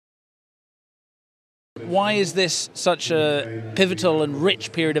Why is this such a pivotal and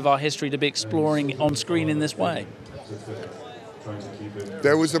rich period of our history to be exploring on screen in this way?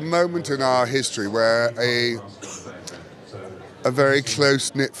 There was a moment in our history where a very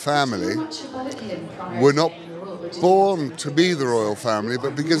close-knit family were not born to be the royal family,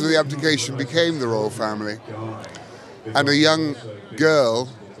 but because of the abdication became the royal family. And a young girl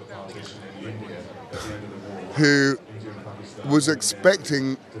who was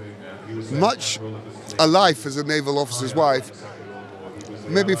expecting much a life as a naval officer's wife,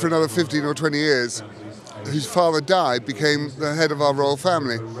 maybe for another 15 or 20 years, whose father died, became the head of our royal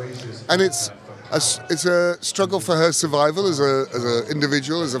family. And it's a struggle for her survival as an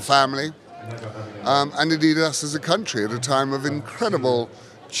individual, as a family, and indeed us as a country at a time of incredible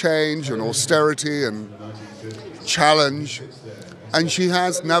change and austerity and challenge. And she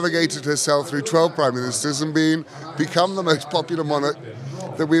has navigated herself through 12 prime ministers and become the most popular monarch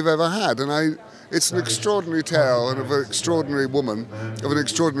that we've ever had. And it's an extraordinary tale and of an extraordinary woman, of an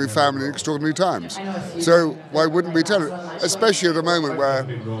extraordinary family in extraordinary times. So why wouldn't we tell it? Especially at a moment where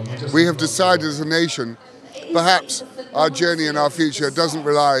we have decided as a nation, perhaps our journey and our future doesn't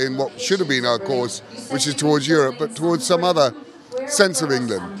rely in what should have been our course, which is towards Europe, but towards some other sense of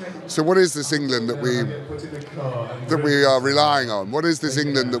England. So what is this England that we are relying on? What is this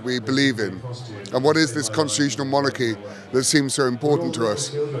England that we believe in? And what is this constitutional monarchy that seems so important to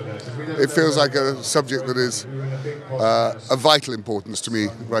us? It feels like a subject that is of vital importance to me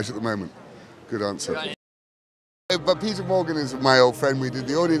right at the moment. Good answer. But Peter Morgan is my old friend. We did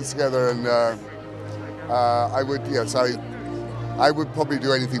the audience together, and I would probably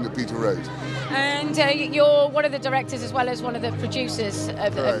do anything that Peter wrote. And you're one of the directors as well as one of the producers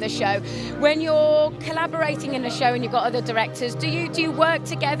of the show. When you're collaborating in the show and you've got other directors, do you work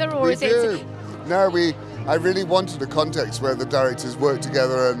together, or We is do. it? No, I really wanted a context where the directors worked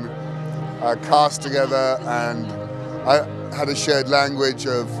together and cast together, and I had a shared language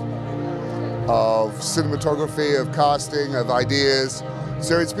of cinematography, of casting, of ideas.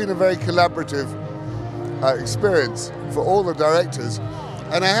 So it's been a very collaborative experience for all the directors.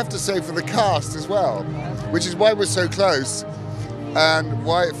 And I have to say for the cast as well, which is why we're so close and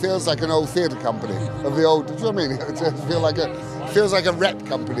why it feels like an old theatre company of the old, do you know what I mean? It feels like a rep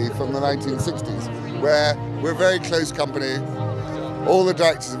company from the 1960s, where we're a very close company, all the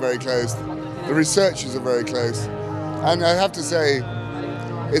directors are very close, the researchers are very close, and I have to say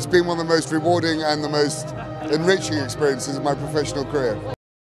it's been one of the most rewarding and the most enriching experiences of my professional career.